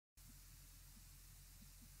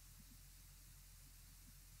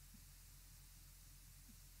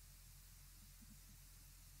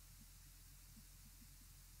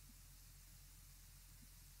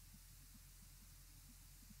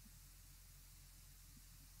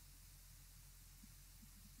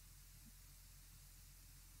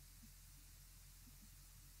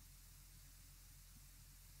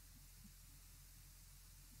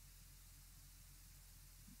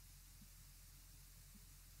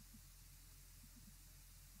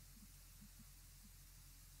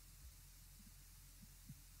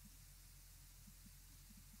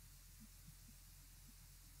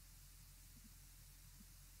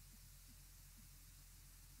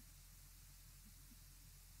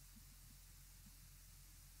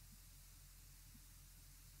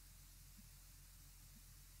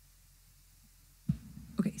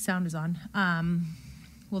Okay, sound is on.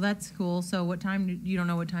 Well, that's cool. So what time, you don't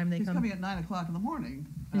know what time they He's come? coming at 9 o'clock in the morning.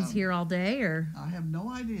 Is here all day, or? I have no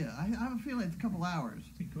idea. I have a feeling it's a couple hours.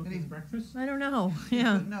 Is he cooking breakfast? I don't know.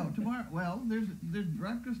 Yeah. No, tomorrow, well, there's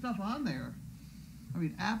breakfast stuff on there. I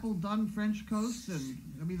mean, apple done French toast, and,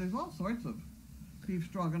 I mean, there's all sorts of beef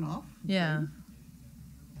stroganoff. Yeah.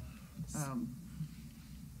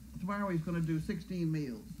 Tomorrow he's going to do 16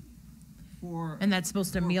 meals. And that's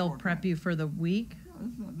supposed to meal prep you for the week?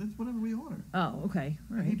 That's whatever we order. Oh, okay.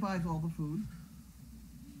 All right. He buys all the food.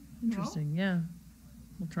 Interesting, yeah.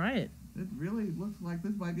 We'll try it. It really looks like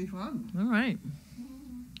this might be fun. All right.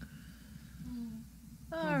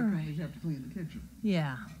 All right. You have to clean the kitchen.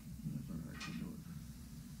 Yeah. That's all right to do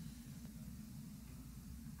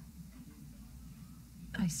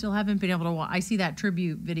it. I still haven't been able to watch. I see that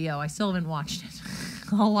tribute video. I still haven't watched it.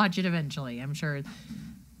 I'll watch it eventually. I'm sure.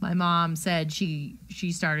 My mom said she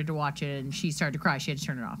started to watch it and she started to cry. She had to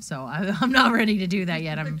turn it off. So I'm not ready to do that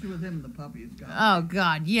yet. The picture with him and the puppy is gone. Oh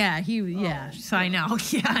God, yeah, so I know.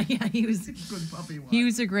 Yeah, he was a good puppy watcher. He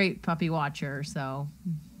was a great puppy watcher. So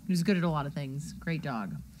he was good at a lot of things. Great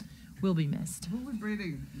dog. Will be missed. Who was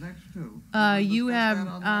breeding next to? You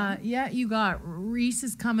have you got Reese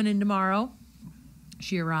is coming in tomorrow.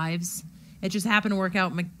 She arrives. It just happened to work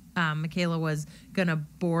out. Michaela was gonna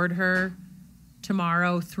board her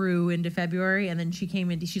tomorrow through into February, and then she came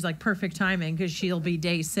in. She's like perfect timing because she'll be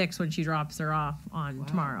day 6 when she drops her off on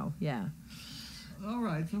tomorrow. Yeah. All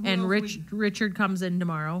right. So and Richard comes in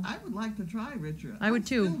tomorrow. I would like to try Richard. I would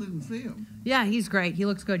too. Still didn't see him. Yeah, he's great. He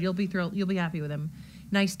looks good. You'll be thrilled. You'll be happy with him.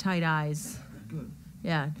 Nice tight eyes. Good.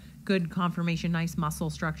 Yeah, good conformation. Nice muscle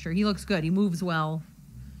structure. He looks good. He moves well.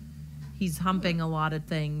 He's humping a lot of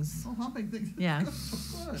things. Oh, humping things. Yeah.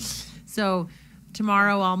 Good. So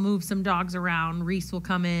tomorrow I'll move some dogs around. Reese will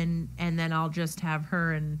come in, and then I'll just have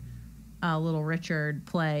her and little Richard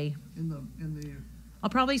play. In the. I'll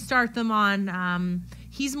probably start them on.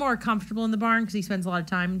 He's more comfortable in the barn because he spends a lot of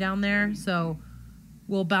time down there. So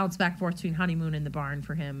we'll bounce back and forth between honeymoon and the barn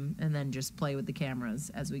for him, and then just play with the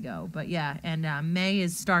cameras as we go. But yeah, and May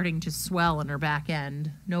is starting to swell in her back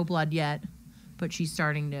end. No blood yet, but she's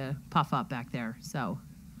starting to puff up back there. So.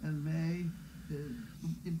 And May is.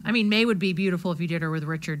 I mean, May would be beautiful if you did her with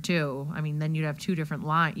Richard too. I mean, then you'd have 2 different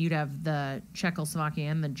lines. You'd have the Czechoslovakia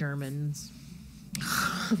and the Germans.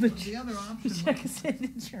 The other option. The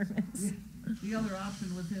Germans. The other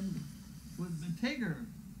option with him was the Tigger.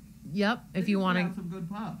 Yep. If you want to have some good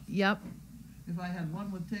pups. Yep. If I had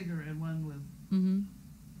one with Tigger and one with. Mm-hmm.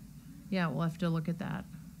 Yeah, we'll have to look at that.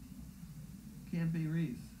 Can't be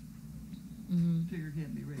Reese. Mm-hmm. Tigger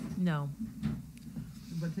can't be Reese. No.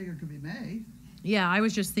 But Tigger could be May. Yeah, I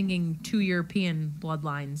was just thinking 2 European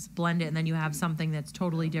bloodlines, blend it, and then you have something that's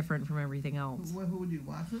totally different from everything else. Who would you,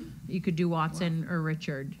 Watson? You could do Watson or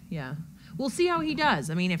Richard, yeah. We'll see how he does.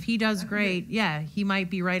 I mean, if he does great, yeah, he might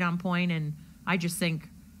be right on point, and I just think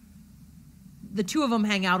the 2 of them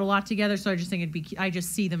hang out a lot together, so I just think it'd be, I just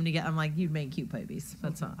see them together, I'm like, you'd make cute babies.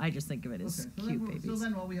 That's all, I just think of it as cute babies. So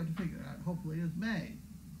then what we have to figure out, hopefully, is May.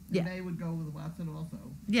 Yeah. May would go with Watson also.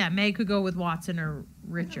 Yeah, May could go with Watson or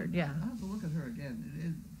Richard, yeah. I'll have to look at her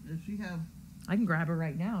again. Does she have... I can grab her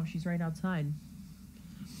right now. She's right outside.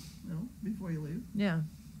 No, before you leave. Yeah,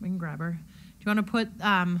 we can grab her. Do you want to put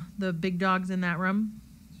the big dogs in that room?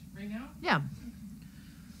 Right now? Yeah.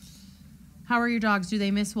 How are your dogs? Do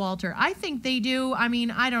they miss Walter? I think they do. I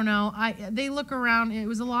mean, I don't know. They look around. It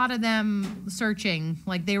was a lot of them searching.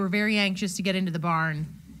 Like, they were very anxious to get into the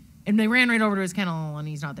barn. And they ran right over to his kennel, and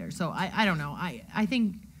he's not there. So I don't know. I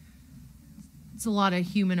think it's a lot of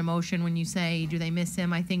human emotion when you say, do they miss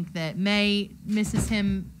him? I think that May misses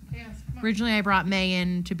him. Originally, I brought May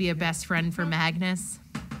in to be a best friend for Magnus.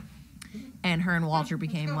 And her and Walter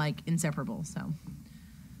became, like, inseparable. So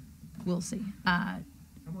we'll see.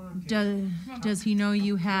 Does he know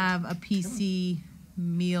you have a PC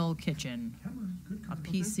meal kitchen? A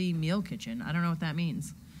PC meal kitchen? I don't know what that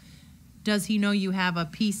means. Does he know you have a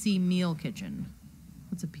PC meal kitchen?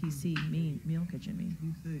 What's a PC meal kitchen mean?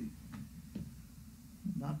 PC.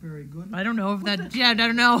 Not very good. I don't know if that. Yeah, I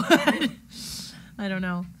don't know. I don't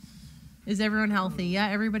know. Is everyone healthy? Yeah,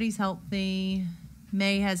 everybody's healthy.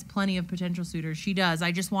 May has plenty of potential suitors. She does.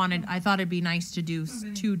 I thought it'd be nice to do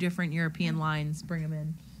 2 different European lines. Bring them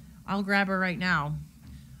in. I'll grab her right now.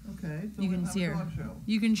 Okay. So you can see her. Show.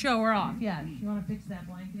 You can show her off. Yeah. If you want to fix that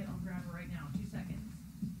blanket, I'll grab her right now. 2 seconds.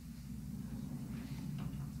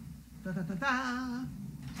 Da, da, da, da.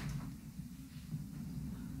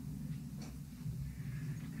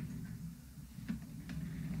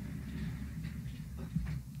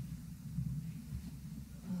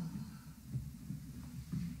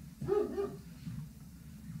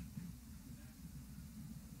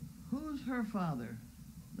 Who's her father?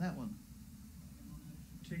 That one.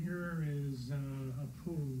 Tigger is a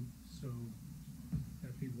poo, so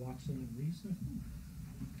that'd be Watson and Lisa.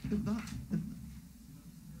 It's not,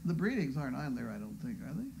 the breedings aren't on there, I don't think,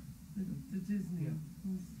 are they? The Disney. Yeah.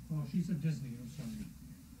 Oh, she's a Disney, I'm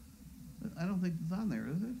sorry. I don't think it's on there,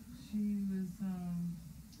 is it? She was,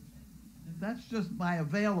 That's just my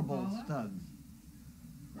available Paula? studs.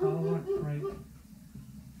 Paula, right?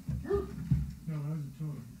 No, that was a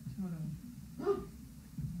Toto. No.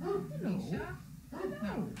 Misha?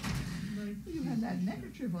 No. You had that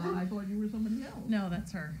neckerchief on, I thought you were somebody else. No,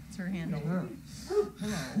 that's her. It's her handle. Her.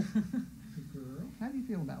 Hello. Good girl. How do you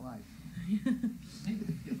feel about life? She's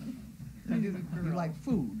a You girl. like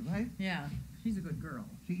food, right? Yeah, she's a good girl.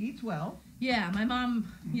 She eats well. Yeah, my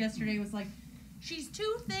mom yesterday was like, she's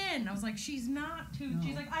too thin. I was like, she's not too. No.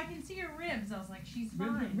 She's like, I can see her ribs. I was like, she's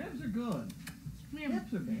Ribs fine. are good. Yeah.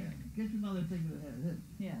 Hips are bad. Get your mother thing to the head. Hips.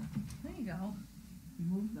 Yeah. There you go. She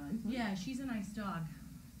moves nice. Huh? Yeah, she's a nice dog.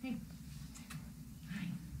 Hey. Hi.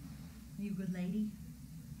 Are you a good lady?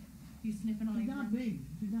 You sniffing all She's your not friends? big.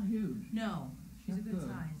 She's not huge. No, she's a That's good good.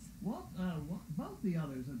 size. Both the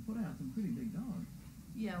others have put out some pretty big dogs.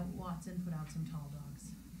 Yeah, Watson put out some tall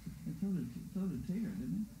dogs. And so did Tigger,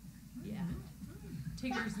 didn't Yeah.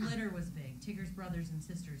 Tigger's litter was big. Tigger's brothers and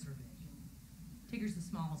sisters were big. Tigger's the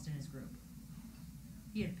smallest in his group.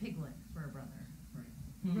 He had Piglet for a brother.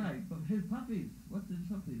 he? Right, but his puppies. What's his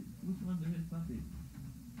puppies? Which ones are his puppies?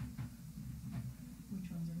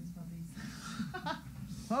 Which ones are his puppies?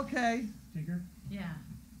 Okay. Tigger? Yeah.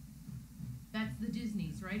 That's the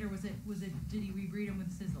Disney's, right? Or did he rebreed him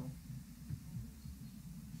with Sizzle?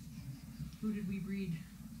 Who did we breed?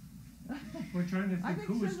 We're trying to I think think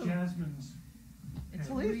who was Sizzle. Jasmine's. It's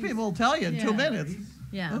Well, these Reese. people will tell you in 2 Yeah. minutes.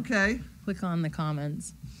 Yeah. Okay. Click on the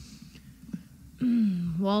comments.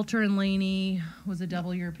 Walter and Laney was a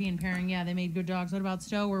double European pairing. Yeah, they made good dogs. What about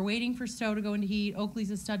Stowe? We're waiting for Stowe to go into heat. Oakley's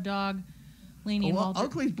a stud dog. Laney and Well, Walter.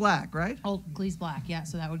 Oakley's black, right? Oakley's black, yeah,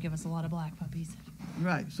 so that would give us a lot of black puppies.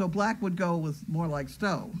 Right. So black would go with more like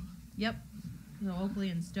Stowe. Yep. So Oakley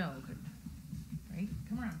and Stowe could, right?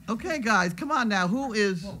 Come around. Okay, guys, come on now. Who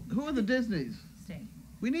are the Disneys? Stay.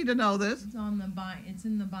 We need to know this. It's on the it's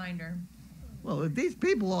in the binder. Well, these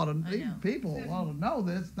people ought to. I These know. people ought to know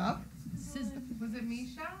this stuff. Was it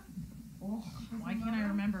Misha? Oh, why can't I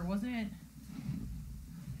remember? Wasn't it?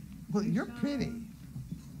 Well, you're pretty.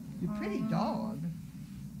 You're a pretty dog.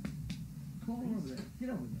 Call over there. Get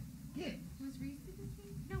over there. Get. Was Reese the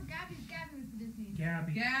Disney? No, Gabby was the Disney.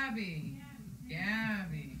 Gabby.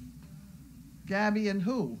 Gabby. Gabby and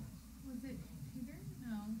who? Was it Peter?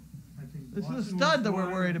 No. I think This is the Watson stud was that we're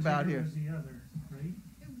one worried and about Tigger here. was the other, right?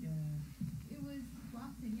 It was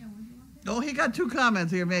Watson. Yeah, was it Watson? Oh, he got 2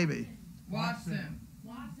 comments here, maybe. Watson.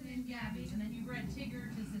 Watson and Gabby, and then you read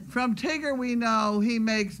Tigger to Sizzle. From Tigger, we know he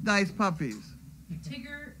makes nice puppies.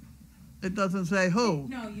 Tigger. It doesn't say who.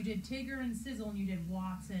 No, you did Tigger and Sizzle, and you did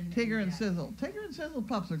Watson. Tigger and Gabby. Sizzle. Tigger and Sizzle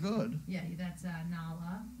pups are good. Yeah, that's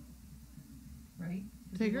Nala. Right?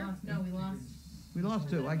 'Cause Tigger? We lost, no, we lost We lost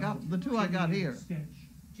 2. I got the 2 I got here. Stitch.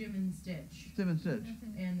 Jim and Stitch, Sim and Stitch. That's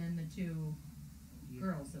it. and then the 2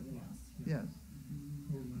 girls that we lost. Yes.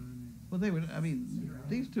 Coraline. Well, they were. I mean,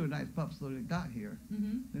 these 2 are nice pups that we got here.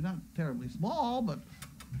 Mm-hmm. They're not terribly small, but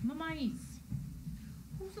Mice.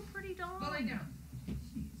 Who's a pretty dog? Go lay down.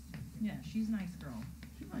 Yeah, she's a nice girl.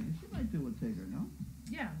 she might do with Tigger, no?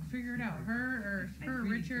 Yeah, we'll figure it out. Her,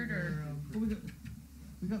 Richard, or Well,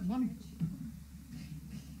 we got one.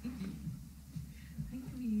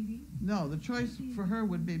 No, the choice for her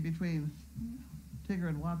would be between Tigger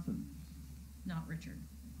and Watson. not Richard.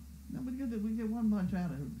 No, we get one bunch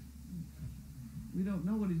out of him. We don't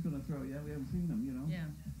know what he's going to throw yet. We haven't seen him, you know. Yeah.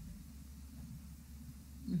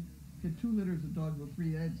 Get 2 litters of dogs with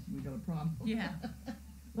 3 eggs, we got a problem. Yeah.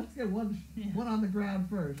 Let's get one Yeah. one on the ground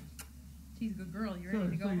first. She's a good girl. You So,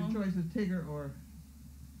 ready to go so your home? choice is Tigger or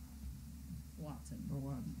Watson.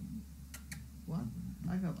 Watson. What?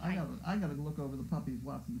 I got to look over the puppies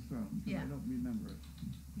Watson's thrown. 'Cause Yeah. I don't remember it.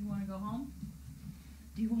 You want to go home?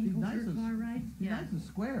 Do you want to She's go nice for a as- car ride? She's nice and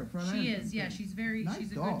square front She end. is. Yeah, she's Nice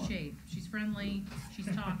she's a dog. good shape. She's friendly. She's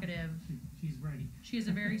talkative. She's ready. She has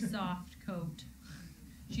a very soft coat.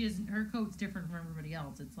 Her coat's different from everybody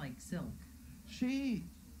else. It's like silk. She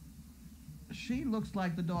looks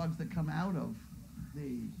like the dogs that come out of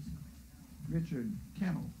the Richard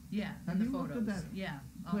kennel. Yeah, Have in the you looked photos. at that? Yeah,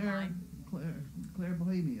 Claire, online. Claire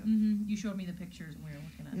Bohemia. Mm-hmm. You showed me the pictures and we were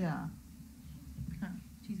looking at. Yeah. Huh.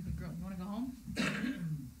 She's a good girl. You want to go home?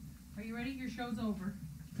 Are you ready? Your show's over.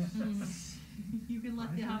 You can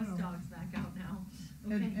let the house dogs back out now.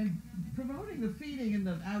 Okay. And promoting the feeding in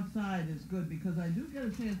the outside is good because I do get a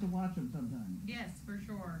chance to watch them sometimes. Yes, for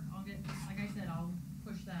sure. I'll get, like I said, I'll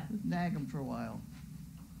push that. Just nag them for a while.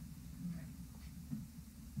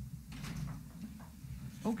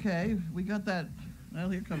 Okay, we got that. Well,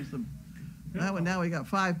 here comes the. Now we got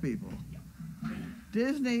 5 people.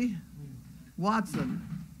 Disney, Watson.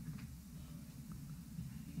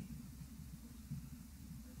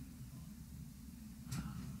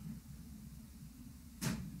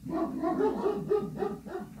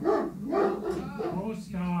 Oh,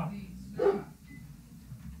 stop.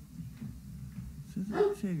 This is a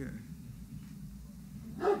Tigger.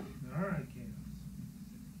 All right, Chaos.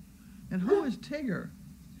 And who is Tigger?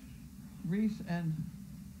 Reese and.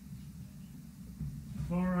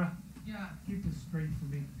 Laura, Yeah. keep this straight for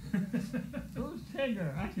me. Who's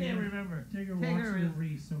Tigger? I can't Tigger. remember. Tigger, Tigger Watson, is and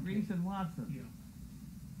Reese. Okay. Reese and Watson. Yeah.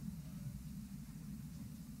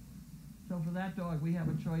 So for that dog, we have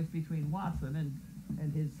a choice between Watson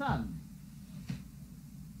and his son.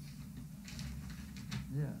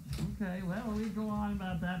 Yeah. Okay. Well, we go on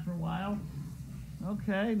about that for a while.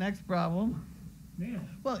 Okay. Next problem. Yeah.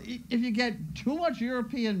 Well, if you get too much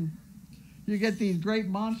European, you get these great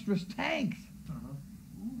monstrous tanks. Uh-huh.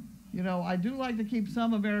 You know, I do like to keep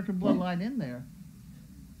some American bloodline in there.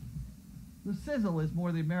 The sizzle is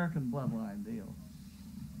more the American bloodline deal.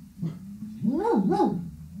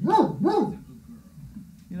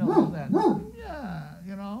 You know that? Yeah,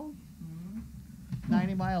 you know,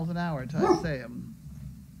 90 miles an hour, I say 'em.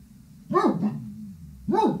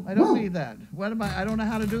 I don't need that. What am I don't know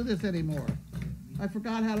how to do this anymore. I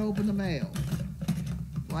forgot how to open the mail.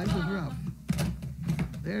 Life is rough.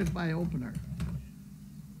 There's my opener.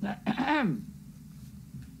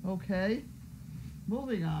 Okay,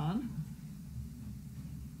 moving on.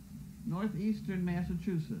 Northeastern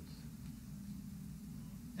Massachusetts.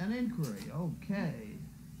 An inquiry, okay.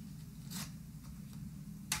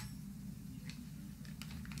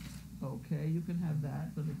 Okay, you can have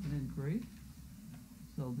that, but it's an inquiry.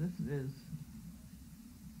 So this is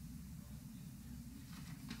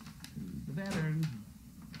the veteran.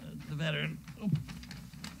 The veteran. Oh,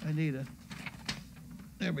 I need a.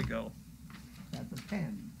 There we go. That's a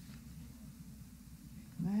pen.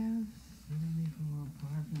 Mass 74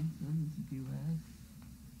 Parkinson's, U.S.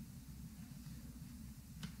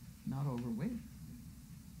 Not overweight.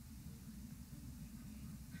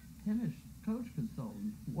 Tennis coach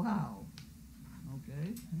consultant. Wow.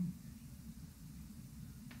 Okay.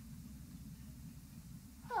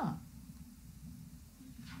 Huh.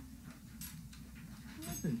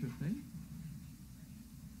 That's interesting.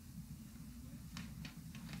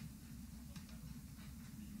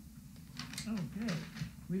 Okay.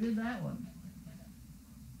 We did that one.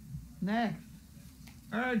 Next.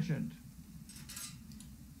 Urgent.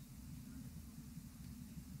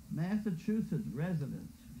 Massachusetts resident.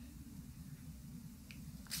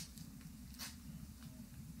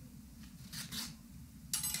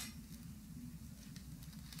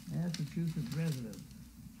 Massachusetts resident.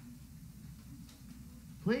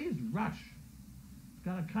 Please rush. It's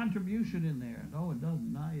got a contribution in there. No, it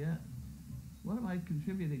doesn't. Not yet. What am I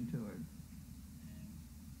contributing to it?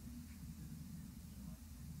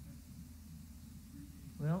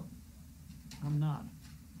 Well, I'm not.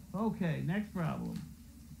 Okay, next problem.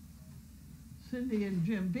 Cindy and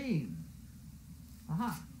Jim Beam.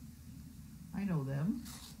 Aha. I know them.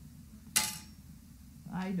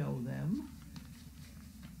 I know them.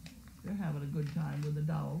 They're having a good time with the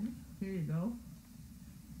dog. Here you go.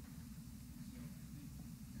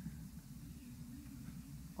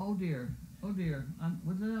 Oh dear. Oh dear.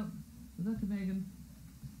 Was that to Megan?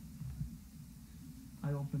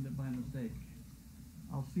 I opened it by mistake.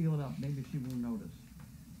 I'll seal it up. Maybe she won't notice.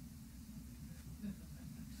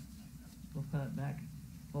 We'll put it back.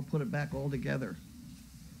 We'll put it back all together.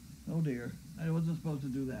 Oh dear. I wasn't supposed to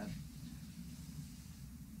do that.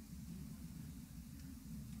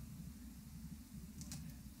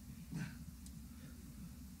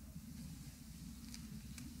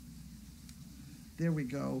 There we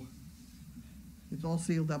go. It's all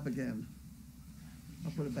sealed up again.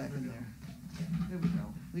 I'll put it back in there. There we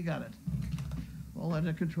go. We got it. All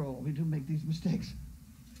under control. We do make these mistakes.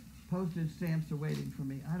 Postage stamps are waiting for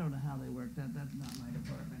me. I don't know how they work. That's not my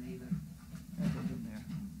department either. That goes in there.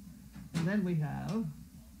 And then we have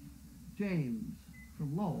James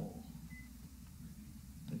from Lowell.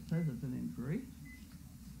 It says it's an inquiry.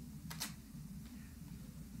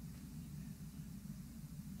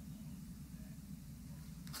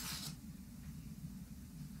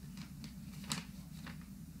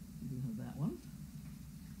 We do have that one.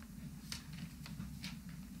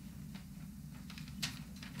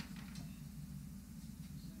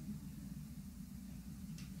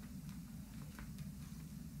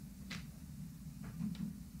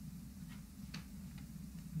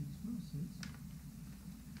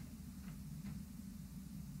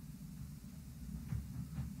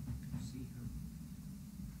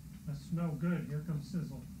 smell good. Here comes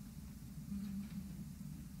sizzle.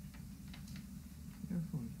 Air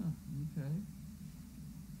Force, huh, okay.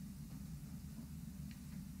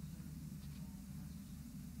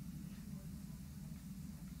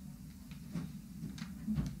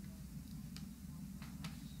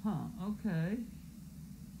 Huh, okay.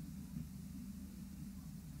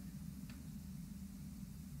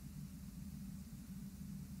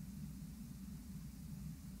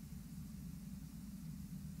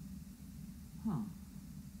 Huh.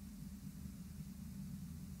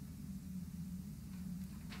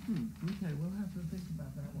 Okay, we'll have to think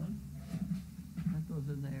about that one. That goes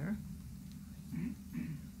in there.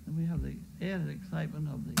 And we have the added excitement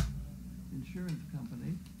of the insurance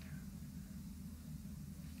company.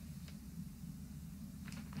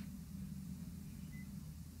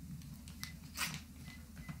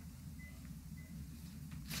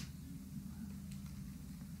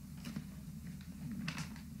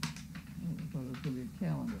 Oh, I thought it was going to be a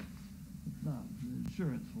calendar. It's not. It's an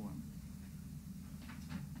insurance form.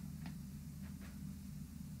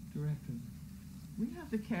 Directors. We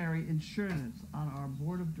have to carry insurance on our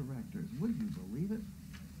board of directors. Would you believe it?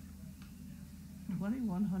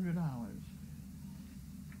 $2,100.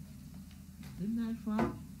 Isn't that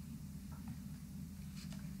fun?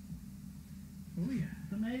 Oh, yeah.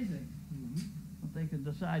 It's amazing. What they can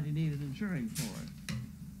decide you need an insurance for it.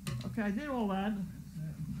 Okay, I did all that.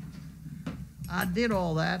 I did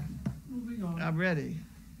all that. Moving on. I'm ready.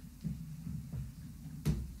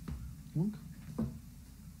 Look.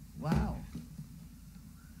 Wow.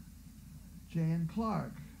 Jan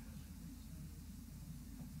Clark.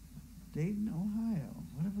 Dayton, Ohio.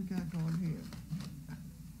 What have we got going here?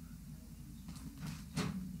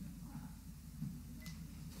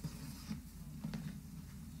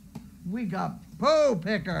 We got poo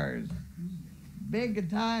pickers. Big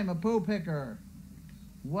time a poo picker.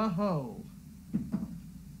 Whoa-ho.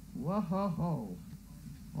 Whoa-ho-ho.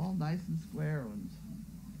 All nice and square ones.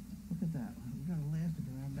 Look at that. We got elastic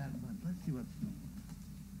around that one. Let's see what's...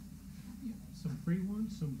 Some free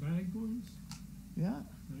ones, some bagged ones. Yeah,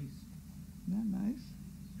 Nice. isn't that nice?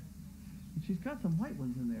 And she's got some white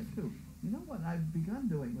ones in there too. You know what I've begun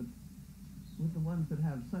doing with the ones that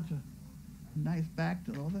have such a nice back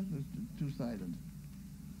to all that is two-sided.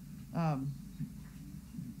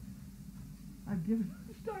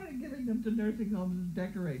 Started giving them to nursing homes to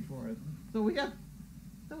decorate for us. So we have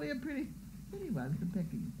pretty ones for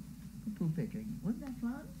picking, for poo picking. Wasn't that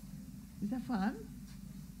fun? Is that fun?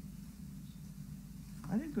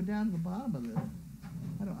 I didn't go down to the bottom of this.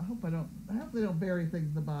 I hope they don't bury things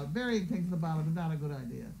in the bottom. Burying things in the bottom is not a good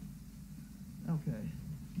idea. Okay.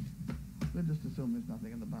 We'll just assume there's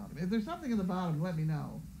nothing in the bottom. If there's something in the bottom, let me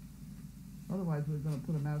know. Otherwise, we're going to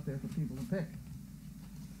put them out there for people to pick.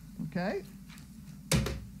 Okay?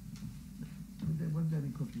 There wasn't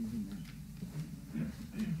any cookies in there.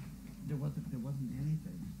 There wasn't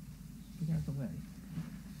anything. Get out the way.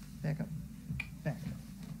 Back up. Back up.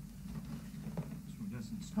 This one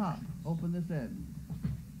doesn't Pop, open this end.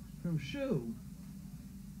 From Shoe.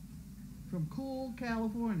 From Cool,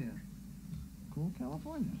 California. Cool,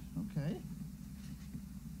 California. Okay.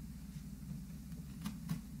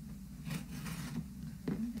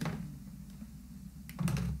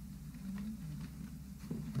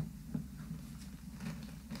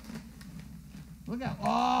 Look out.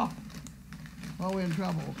 Oh! Oh, we're in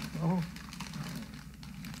trouble. Oh.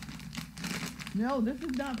 No, this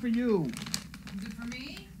is not for you. Is it for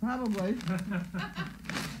me? Probably.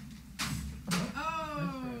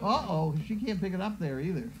 Oh. Uh-oh, she can't pick it up there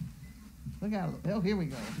either. Look out. Oh, here we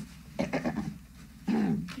go.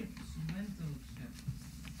 Mental ship.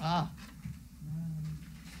 Ah.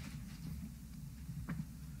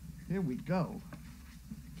 Here we go.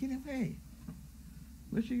 Get away.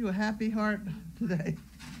 Wishing you a happy heart today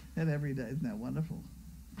and every day. Isn't that wonderful?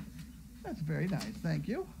 That's very nice. Thank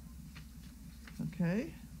you.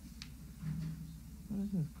 Okay. What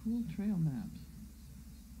is this? Cool trail maps.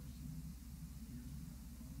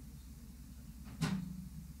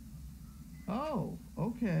 Oh,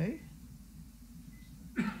 okay.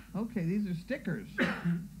 Okay, these are stickers.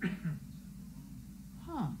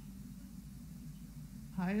 Huh.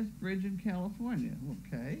 Highest bridge in California.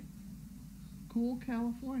 Okay. Cool,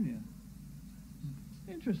 California.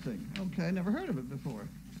 Interesting. Okay, never heard of it before.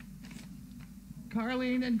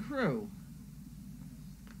 Carlene and crew.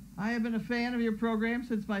 I have been a fan of your program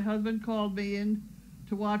since my husband called me in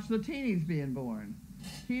to watch the teenies being born.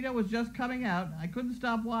 Tito was just coming out. I couldn't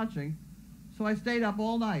stop watching, so I stayed up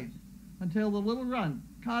all night until the little runt,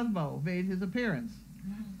 Cosmo, made his appearance.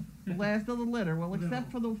 The last of the litter, well,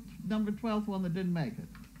 except for the number 12th one that didn't make it.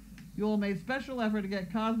 You all made special effort to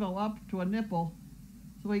get Cosmo up to a nipple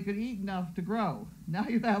so he could eat enough to grow. Now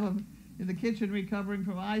you have him in the kitchen recovering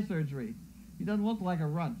from eye surgery. He doesn't look like a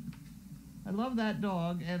runt. I love that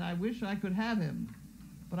dog, and I wish I could have him.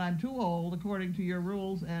 But I'm too old, according to your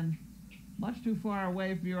rules, and much too far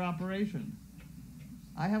away from your operation.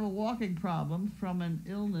 I have a walking problem from an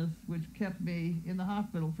illness which kept me in the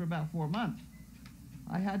hospital for about 4 months.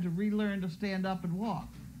 I had to relearn to stand up and walk.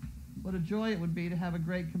 What a joy it would be to have a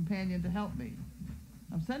great companion to help me.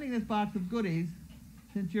 I'm sending this box of goodies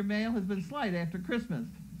since your mail has been slight after Christmas.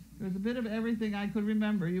 There's a bit of everything I could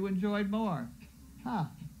remember you enjoyed more. Huh.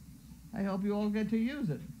 I hope you all get to use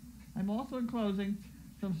it. I'm also enclosing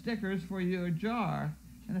some stickers for your jar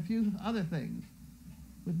and a few other things.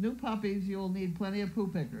 With new puppies, you'll need plenty of poo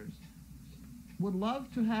pickers. Would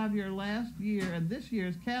love to have your last year and this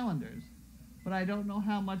year's calendars, but I don't know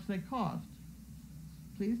how much they cost.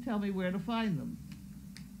 Please tell me where to find them.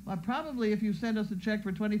 Well, probably if you send us a check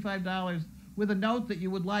for $25 with a note that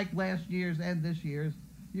you would like last year's and this year's,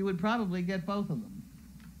 you would probably get both of them.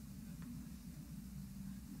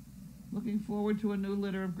 Looking forward to a new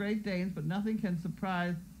litter of Great Danes, but nothing can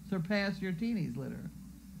surpass your teenie's litter,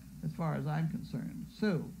 as far as I'm concerned.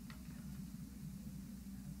 Sue.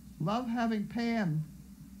 Love having Pam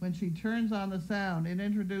when she turns on the sound and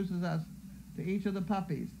introduces us to each of the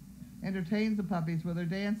puppies, entertains the puppies with her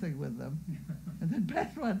dancing with them. And the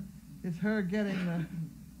best one is her getting the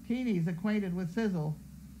teenies acquainted with Sizzle,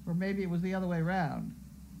 or maybe it was the other way around.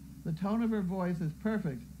 The tone of her voice is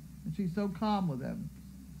perfect, and she's so calm with them.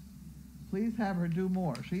 Please have her do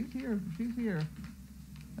more. She's here. She's here.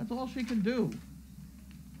 That's all she can do.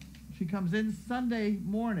 She comes in Sunday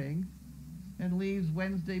morning and leaves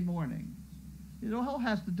Wednesday morning. It all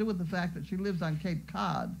has to do with the fact that she lives on Cape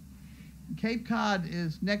Cod. Cape Cod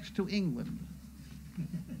is next to England.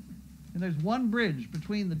 And there's one bridge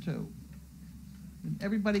between the two. And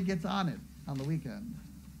everybody gets on it on the weekend.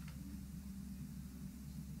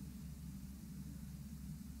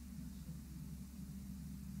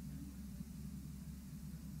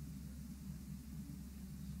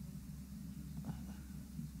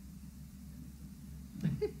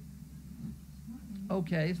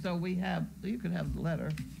 Okay, so we have, you can have the letter.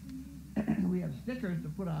 We have stickers to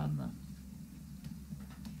put on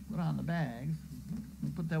the bags.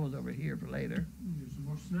 We'll put those over here for later. There's some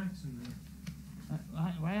more snacks in there. I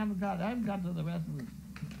haven't got to the rest of the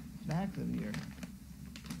snacks in here.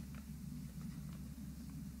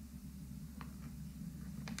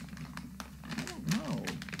 I don't know.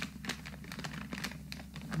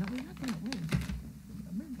 No, we're not gonna.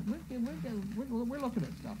 We're looking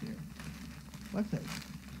at stuff here. What's this?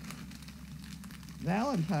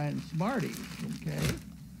 Valentine's Smarties, okay.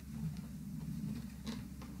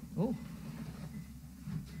 Oh.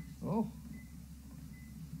 Oh.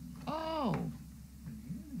 Oh.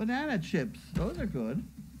 Banana chips. Those are good.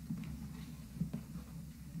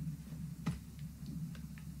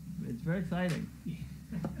 It's very exciting.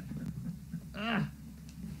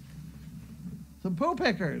 Some poo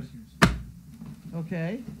pickers.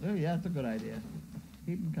 Okay. Oh, yeah, that's a good idea.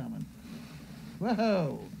 Keep them coming.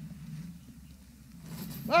 Whoa!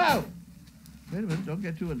 Whoa! Wait a minute, don't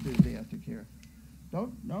get too enthusiastic here.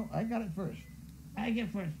 No, I got it first. I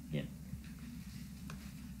get first. Yeah.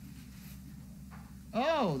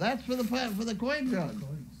 Oh, that's for the coin jug.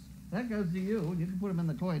 Coins. That goes to you. You can put them in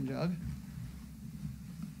the coin jug.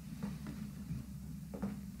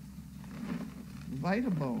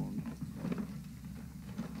 Vitabone.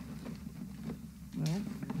 No.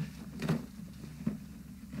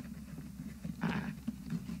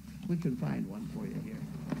 We can find one for you here.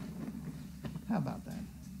 How about that?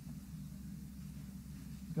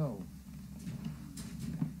 Go.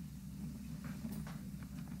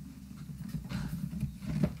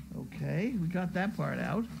 Okay, we got that part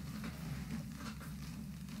out.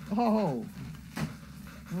 Oh,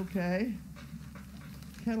 okay.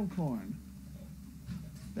 Kettle corn.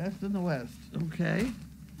 Best in the West. Okay.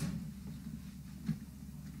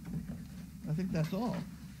 I think that's all.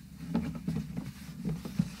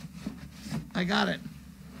 I got it.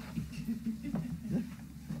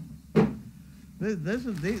 There's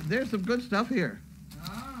some good stuff here.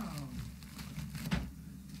 Oh.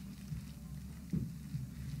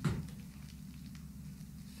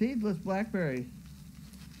 Seedless blackberry.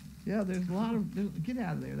 Yeah, there's a lot of. Get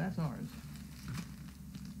out of there. That's ours.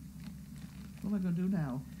 What am I going to do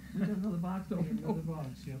now? We got another box over. Another box,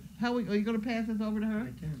 yep. Are you going to pass this over to her?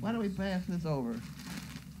 I can, Why don't we yes. pass this over?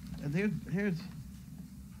 And here's.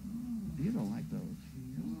 You don't like those.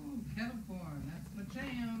 Ooh, kettle corn, that's my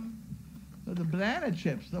jam. So the banana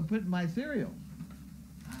chips they'll put in my cereal.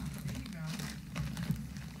 Ah, there you go.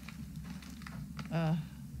 There's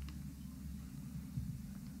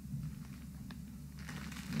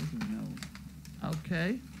a no.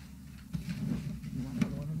 Okay. You want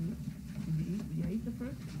another one of these? Did you eat? You ate the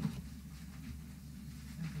first?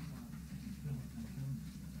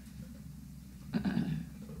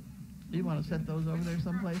 You want to set those over there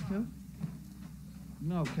someplace too?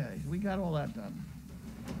 Okay, we got all that done.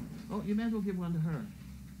 Oh, you may as well give one to her.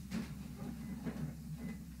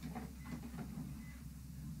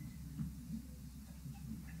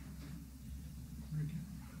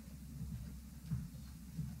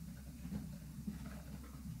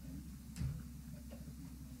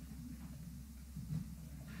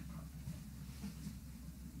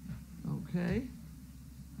 Okay.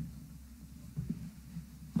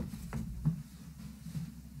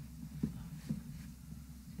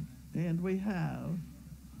 And we have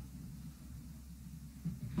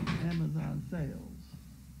Amazon sales.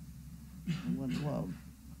 And one glove.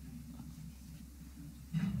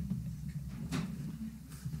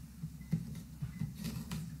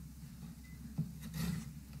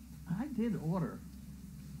 I did order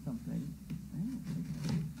something.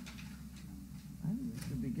 I think we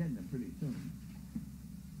should be getting it pretty soon.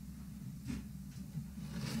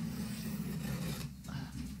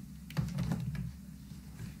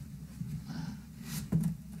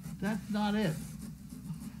 That's not it.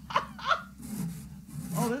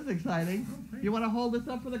 Oh, this is exciting. You want to hold this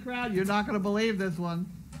up for the crowd? You're not going to believe this one.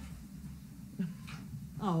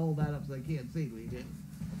 I'll hold that up so I can't see, Lee.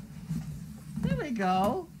 There we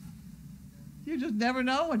go. You just never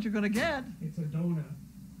know what you're going to get. It's a donut.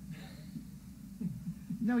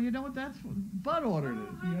 No, you know what? That's Bud ordered it.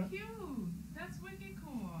 Oh, how Yeah. cute. That's wicked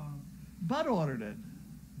cool. Bud ordered it.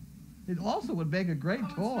 It also would make a great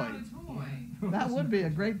Oh, toy. it's not a toy. That would be a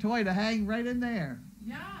great toy to hang right in there.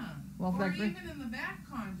 Yeah. Well, if or that even in the back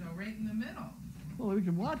condo, right in the middle. Well, we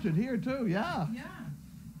can watch it here too. Yeah. Yeah.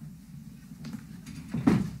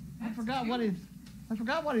 I forgot what he's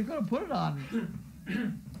going to put it on.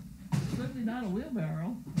 Certainly not a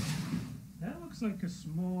wheelbarrow. That looks like a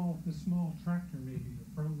small tractor, maybe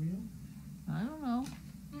a front wheel. I don't know.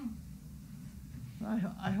 Hmm.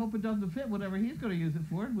 I hope it doesn't fit whatever he's going to use it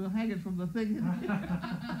for. We'll hang it from the thing in here.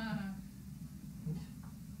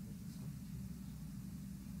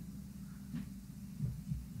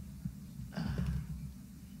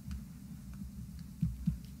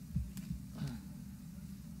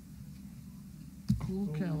 Cool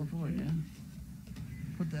California.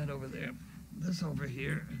 Put that over there. This over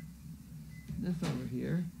here. This over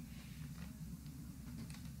here.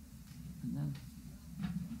 And then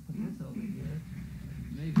put this over here.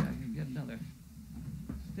 Maybe I can get another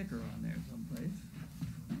sticker on there someplace.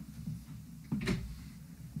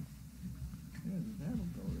 Yeah, that'll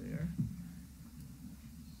go there.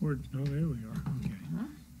 Oh, there we are. Okay. Huh?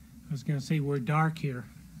 I was gonna say we're dark here.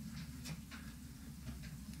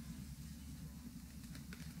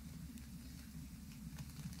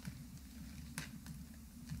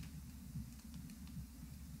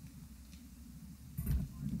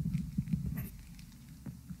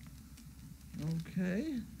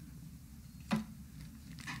 Okay.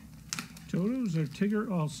 Toto's or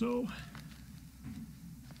Tigger also.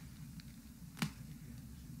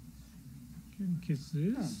 Can kiss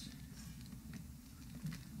this.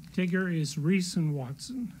 Tigger is Reese and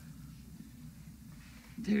Watson.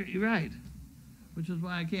 There, you're right. Which is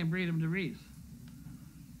why I can't breed him to Reese.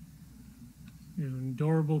 An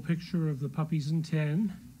adorable picture of the puppies in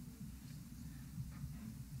 10.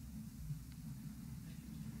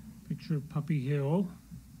 Picture of Puppy Hill.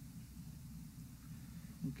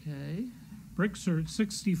 Okay. Bricks are at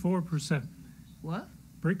 64%. What?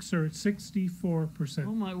 Bricks are at 64%.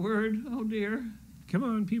 Oh my word. Oh dear. Come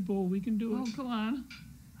on, people, we can do Oh, it. come on.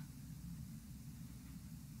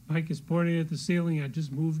 Mike is pointing at the ceiling. I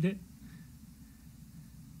just moved it.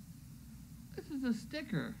 This is a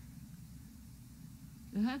sticker.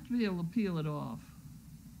 You have to be able to peel it off.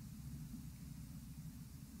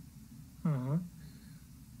 Uh-huh.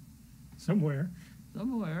 Somewhere.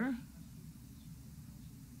 Somewhere.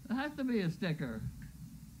 There has to be a sticker.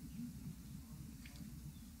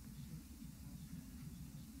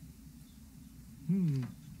 Hmm.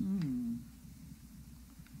 Hmm.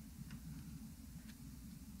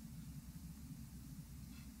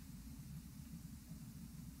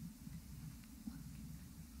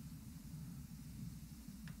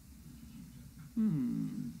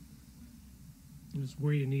 This is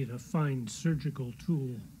where you need a fine surgical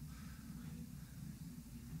tool.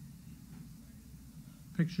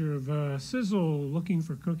 Picture of Sizzle looking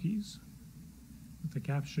for cookies. With the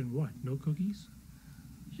caption, what? No cookies?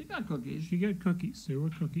 She got cookies. She got cookies. There were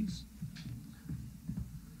cookies.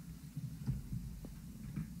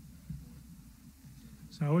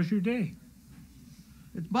 How was your day?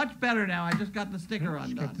 It's much better now. I just got the sticker Just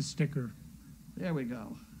undone. got the sticker. There we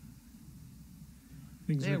go.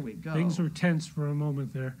 Things There are, we go. Things were tense for a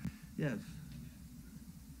moment there. Yes.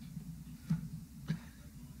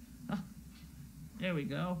 There we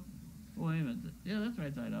go. Wait a minute. Yeah, that's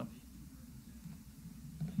right side up.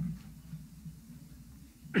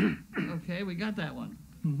 Okay, we got that one.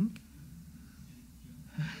 Mm-hmm.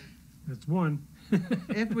 That's one.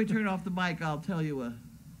 After we turn off the mic, I'll tell you a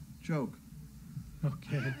joke.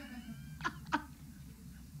 Okay.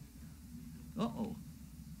 Uh-oh.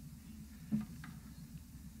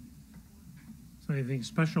 So anything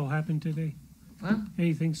special happened today? Huh?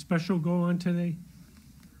 Anything special go on today?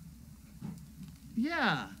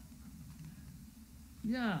 Yeah.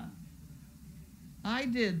 Yeah. I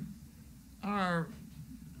did our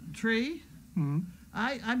tree. Mm-hmm.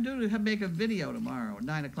 I'm due to make a video tomorrow at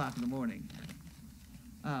 9 o'clock in the morning.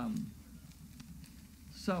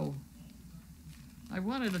 So I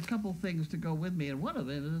wanted a couple things to go with me, and one of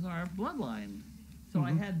them is our bloodline. So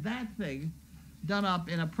I Mhm. had that thing done up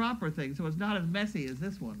in a proper thing, so it's not as messy as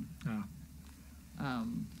this one. Ah.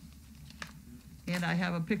 And I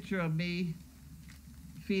have a picture of me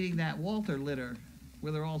feeding that Walter litter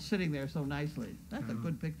where they're all sitting there so nicely. That's a Uh-huh.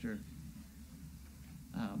 good picture.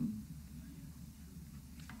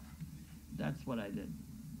 That's what I did.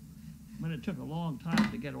 But it took a long time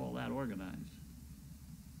to get all that organized.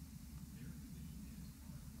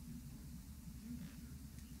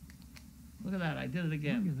 Look at that, I did it Look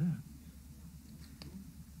again.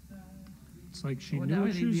 at that. It's like she Well, knew now I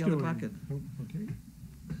what she need was the other doing. bucket. Oh, okay.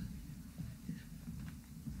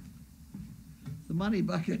 The money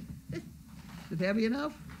bucket. Is it heavy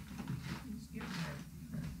enough? Skip it.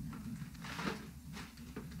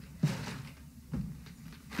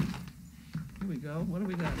 Here we go. What do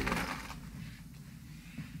we got here?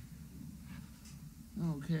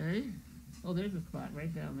 Okay. Oh, there's a spot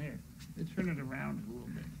right down there. Let's turn it around a little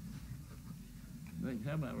bit. Wait,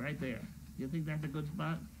 how about right there? You think that's a good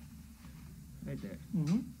spot? Right there.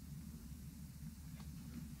 Mm-hmm.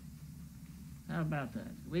 How about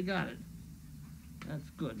that? We got it. That's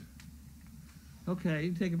good. Okay,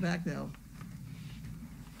 you can take it back now.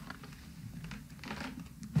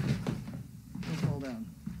 Don't fall down.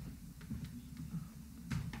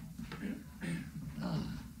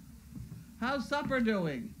 How's supper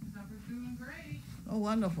doing? Supper's doing great. Oh,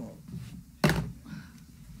 wonderful.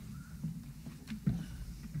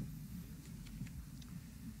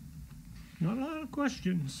 Not a lot of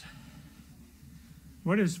questions.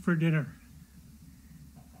 What is for dinner?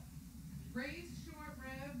 Braised short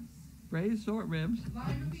ribs, Braised short ribs,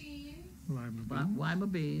 lima beans, Lima beans. lima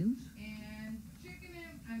beans. and chicken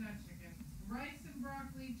and, not chicken, rice and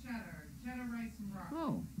broccoli cheddar. Cheddar rice and broccoli.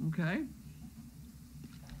 Oh, okay.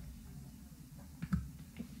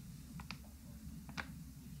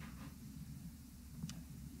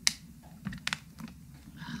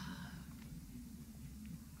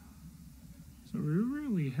 So we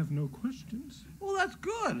really have no questions. Well, that's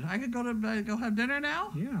good. I could go have dinner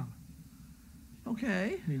now? Yeah.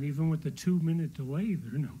 Okay. I mean, even with the 2-minute delay,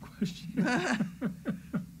 there are no questions.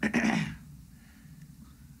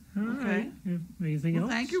 All Okay. right. If anything Well,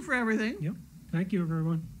 else? thank you for everything. Yep. Thank you,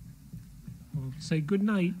 everyone. We'll say good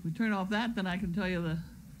night. We turn off that, then I can tell you the